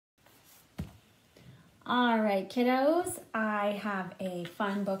All right, kiddos, I have a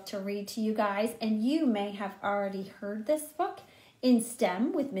fun book to read to you guys, and you may have already heard this book in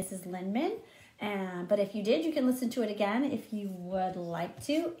STEM with Mrs. Lindman. But if you did, you can listen to it again if you would like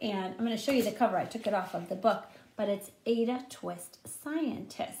to. And I'm going to show you the cover. I took it off of the book, but it's Ada Twist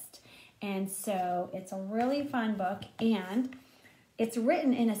Scientist. And so it's a really fun book, and it's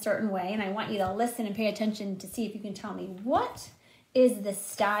written in a certain way, and I want you to listen and pay attention to see if you can tell me what is the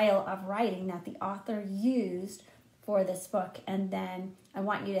style of writing that the author used for this book. And then I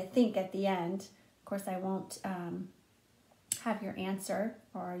want you to think at the end. Of course, I won't have your answer,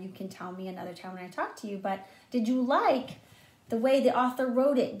 or you can tell me another time when I talk to you, but did you like the way the author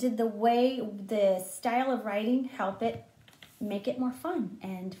wrote it? Did the style of writing help it make it more fun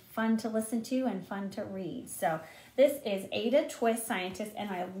and fun to listen to and fun to read? So this is Ada Twist Scientist, and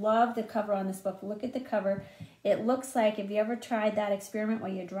I love the cover on this book. Look at the cover. It looks like, if you ever tried that experiment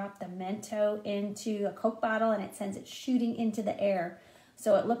where you drop the Mento into a Coke bottle and it sends it shooting into the air.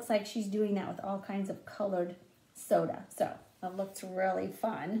 So it looks like she's doing that with all kinds of colored soda. So it looks really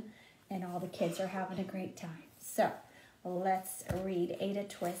fun, and all the kids are having a great time. So let's read Ada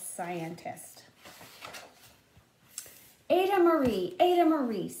Twist Scientist. Ada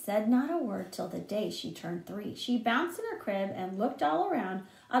Marie said not a word till the day she turned 3. She bounced in her crib and looked all around,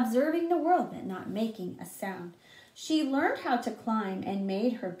 observing the world but not making a sound. She learned how to climb and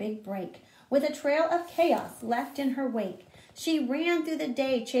made her big break, with a trail of chaos left in her wake. She ran through the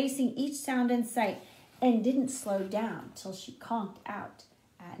day, chasing each sound in sight, and didn't slow down till she conked out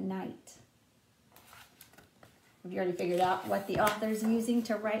at night. Have you already figured out what the author's using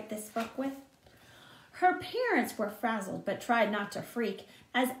to write this book with? Her parents were frazzled, but tried not to freak,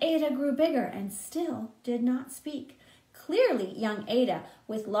 as Ada grew bigger and still did not speak. Clearly, young Ada,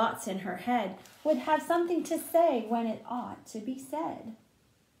 with lots in her head, would have something to say when it ought to be said.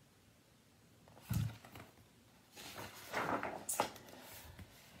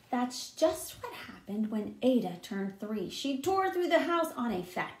 That's just what happened when Ada turned 3. She tore through the house on a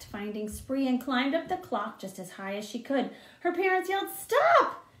fact-finding spree and climbed up the clock just as high as she could. Her parents yelled,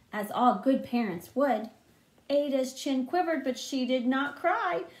 "Stop!" as all good parents would. Ada's chin quivered, but she did not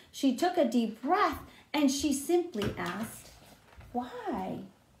cry. She took a deep breath, and she simply asked, "Why?"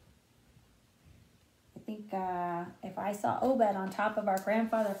 I think if I saw Obed on top of our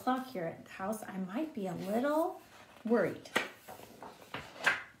grandfather clock here at the house, I might be a little worried.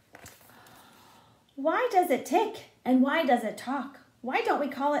 Why does it tick, and why does it talk? Why don't we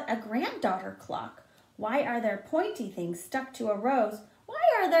call it a granddaughter clock? Why are there pointy things stuck to a rose?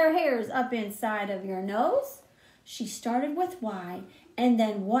 Why are there hairs up inside of your nose? She started with why, and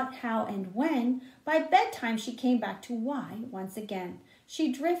then what, how, and when. By bedtime, she came back to why once again.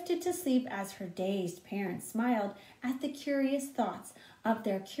 She drifted to sleep as her dazed parents smiled at the curious thoughts of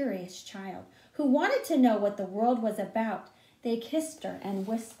their curious child, who wanted to know what the world was about. They kissed her and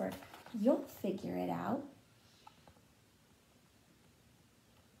whispered, "You'll figure it out."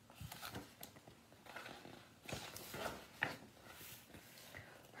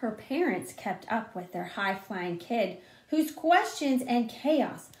 Her parents kept up with their high-flying kid, whose questions and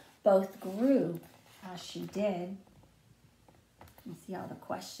chaos both grew as she did. You see all the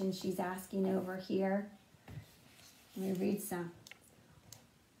questions she's asking over here. Let me read some.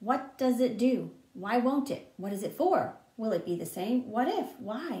 What does it do? Why won't it? What is it for? Will it be the same? What if?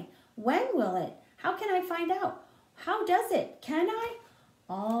 Why? When will it? How can I find out? How does it? Can I?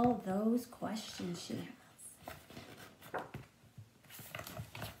 All those questions she has.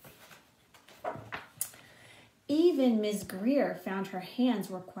 Even Miss Greer found her hands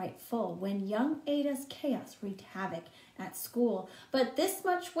were quite full when young Ada's chaos wreaked havoc at school. But this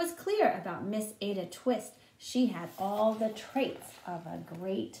much was clear about Miss Ada Twist. She had all the traits of a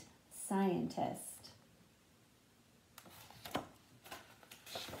great scientist.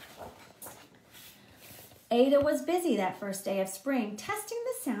 Ada was busy that first day of spring, testing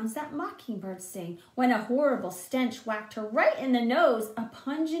the sounds that mockingbirds sing, when a horrible stench whacked her right in the nose, a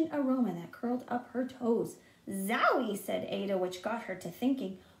pungent aroma that curled up her toes. "Zowie," said Ada, which got her to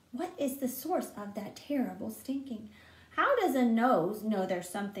thinking, what is the source of that terrible stinking? How does a nose know there's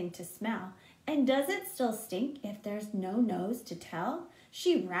something to smell? And does it still stink if there's no nose to tell?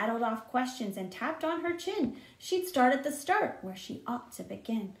 She rattled off questions and tapped on her chin. She'd start at the start, where she ought to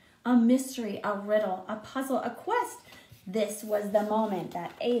begin. A mystery, a riddle, a puzzle, a quest. This was the moment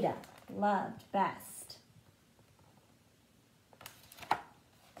that Ada loved best.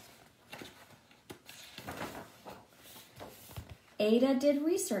 Ada did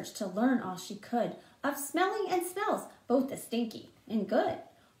research to learn all she could of smelling and smells, both the stinky and good.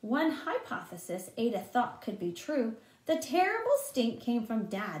 One hypothesis Ada thought could be true. The terrible stink came from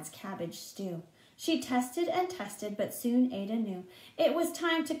Dad's cabbage stew. She tested and tested, but soon Ada knew it was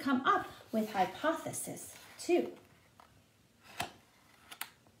time to come up with hypothesis 2.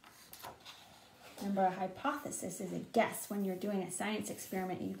 Remember, a hypothesis is a guess. When you're doing a science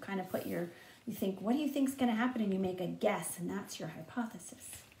experiment, you kind of you think, what do you think is going to happen? And you make a guess, and that's your hypothesis.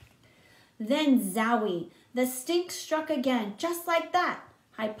 Then zowie, the stink struck again, just like that.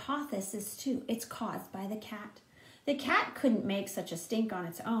 Hypothesis 2, it's caused by the cat. The cat couldn't make such a stink on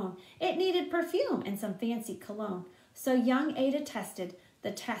its own. It needed perfume and some fancy cologne. So young Ada tested. The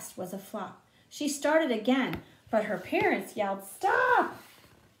test was a flop. She started again, but her parents yelled, "Stop!"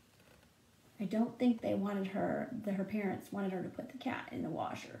 I don't think they wanted her parents wanted her to put the cat in the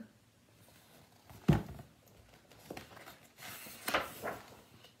washer.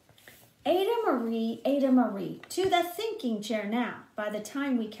 Ada Marie, to the thinking chair now, by the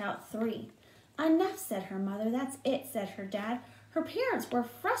time we count 3. Enough, said her mother. That's it, said her dad. Her parents were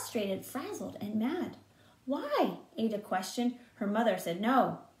frustrated, frazzled, and mad. Why? Ada questioned. Her mother said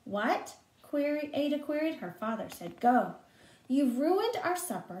no. What? Ada queried. Her father said go. You've ruined our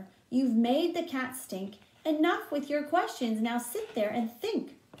supper. You've made the cat stink. Enough with your questions. Now sit there and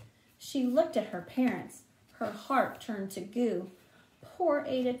think. She looked at her parents. Her heart turned to goo. Poor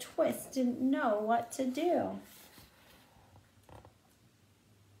Ada Twist didn't know what to do.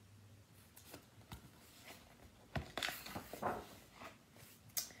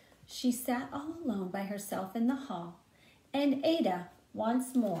 She sat all alone by herself in the hall, and Ada,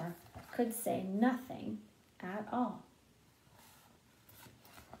 once more, could say nothing at all.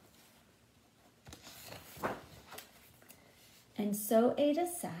 And so Ada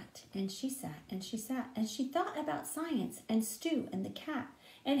sat, and she sat, and she sat, and she thought about science, and Stu, and the cat,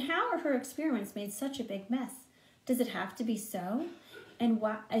 and how her experiments made such a big mess. Does it have to be so? And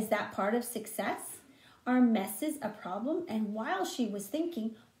is that part of success? Are messes a problem? And while she was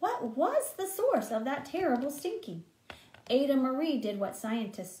thinking, what was the source of that terrible stinking? Ada Marie did what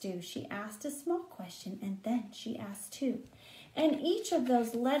scientists do. She asked a small question, and then she asked 2. And each of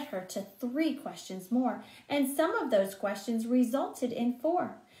those led her to 3 questions more, and some of those questions resulted in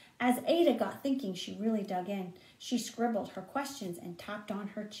 4. As Ada got thinking, she really dug in. She scribbled her questions and tapped on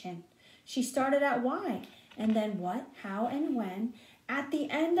her chin. She started at why, and then what, how, and when. At the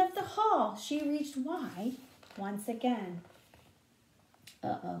end of the hall, she reached why once again.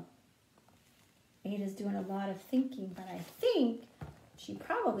 Uh-oh. Ada's doing a lot of thinking, but I think she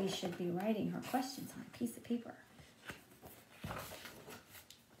probably should be writing her questions on a piece of paper.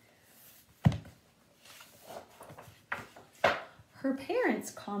 Her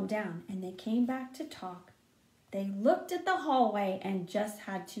parents calmed down and they came back to talk. They looked at the hallway and just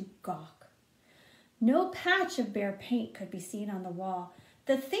had to gawk. No patch of bare paint could be seen on the wall.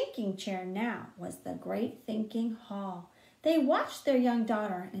 The thinking chair now was the great thinking hall. They watched their young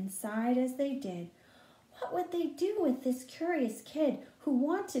daughter and sighed as they did. What would they do with this curious kid who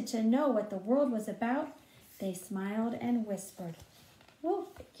wanted to know what the world was about? They smiled and whispered, "We'll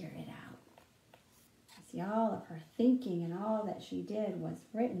figure it out." See, all of her thinking and all that she did was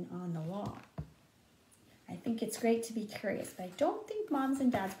written on the wall. I think it's great to be curious, but I don't think moms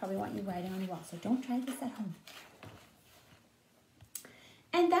and dads probably want you writing on the wall, so don't try this at home.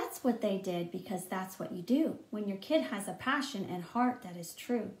 And that's what they did, because that's what you do when your kid has a passion and heart that is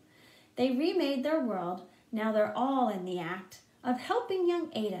true. They remade their world. Now they're all in the act of helping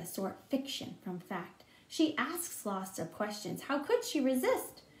young Ada sort fiction from fact. She asks lots of questions. How could she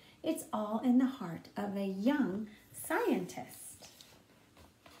resist? It's all in the heart of a young scientist.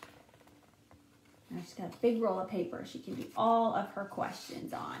 Now she's got a big roll of paper she can do all of her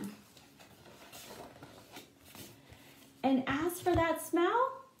questions on. And as for that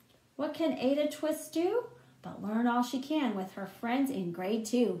smell, what can Ada Twist do but learn all she can with her friends in grade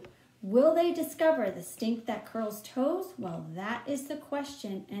 2? Will they discover the stink that curls toes? Well, that is the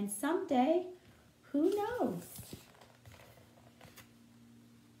question, and someday, who knows?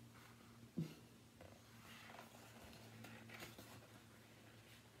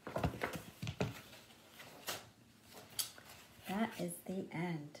 That is the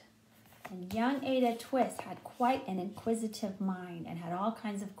end. And young Ada Twist had quite an inquisitive mind and had all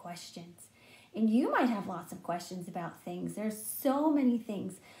kinds of questions. And you might have lots of questions about things. There's so many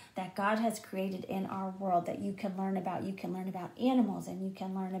things that God has created in our world that you can learn about. You can learn about animals, and you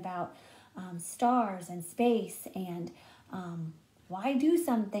can learn about stars and space, and why do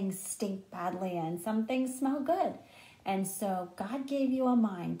some things stink badly and some things smell good. And so God gave you a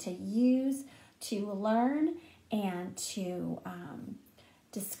mind to use, to learn, and to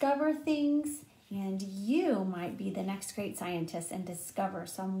discover things, and you might be the next great scientist and discover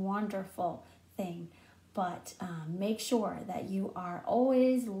some wonderful thing. But make sure that you are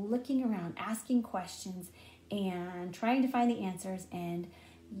always looking around, asking questions, and trying to find the answers and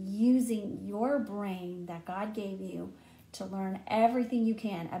using your brain that God gave you to learn everything you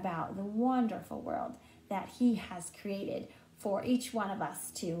can about the wonderful world that He has created for each one of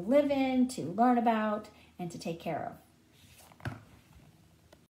us to live in, to learn about, and to take care of.